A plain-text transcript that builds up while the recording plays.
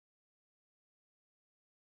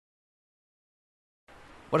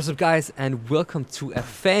What is up, guys, and welcome to a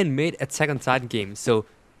fan-made Attack on Titan game. So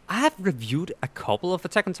I have reviewed a couple of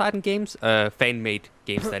Attack on Titan games, fan-made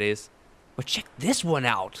games that is, but check this one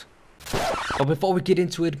out. But before we get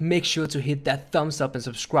into it, make sure to hit that thumbs up and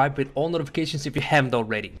subscribe with all notifications if you haven't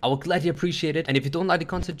already. I would gladly appreciate it, and if you don't like the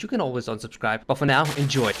content, you can always unsubscribe. But for now,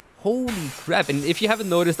 enjoy. Holy crap, and if you haven't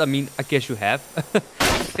noticed, I mean, I guess you have.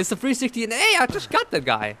 It's the 360, and hey, I just got that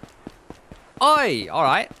guy. Oi,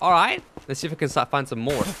 alright. Let's see if I can find some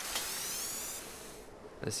more.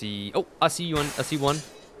 Let's see. Oh, I see one. I see one.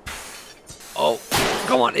 Oh,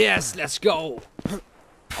 come on. Yes, let's go.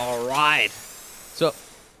 Alright. So,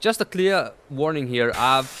 just a clear warning here.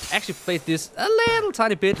 I've actually played this a little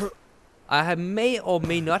tiny bit. I may or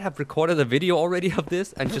may not have recorded a video already of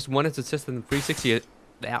this and just wanted to test the 360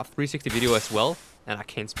 video as well. And I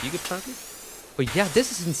can't speak it currently. But yeah,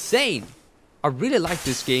 this is insane. I really like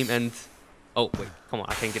this game and... Oh, wait, come on,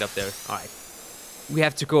 I can't get up there. Alright. We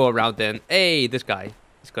have to go around then. Hey, this guy.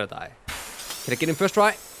 He's gonna die. Can I get him first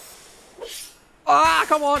try? Ah,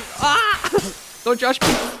 come on! Ah! Don't judge me.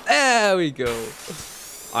 There we go.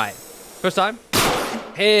 Alright. First time.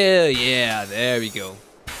 Hell yeah, there we go.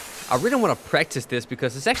 I really want to practice this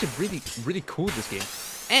because it's actually really cool, this game.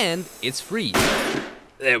 And it's free.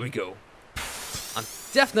 There we go. I'm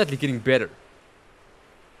definitely getting better.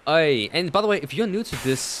 Hey, and by the way, if you're new to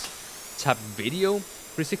this type of video,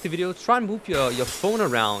 360 video, try and move your phone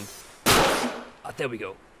around. There we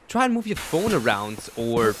go. Try and move your phone around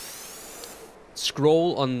or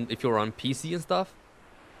scroll on if you're on PC and stuff.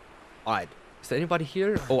 Alright, is there anybody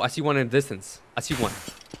here? Oh, I see one in the distance. I see one.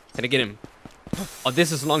 Can I get him? Oh,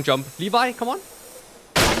 this is a long jump. Levi, come on.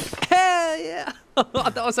 Hell yeah.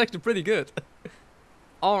 That was actually pretty good.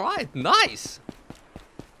 Alright, nice.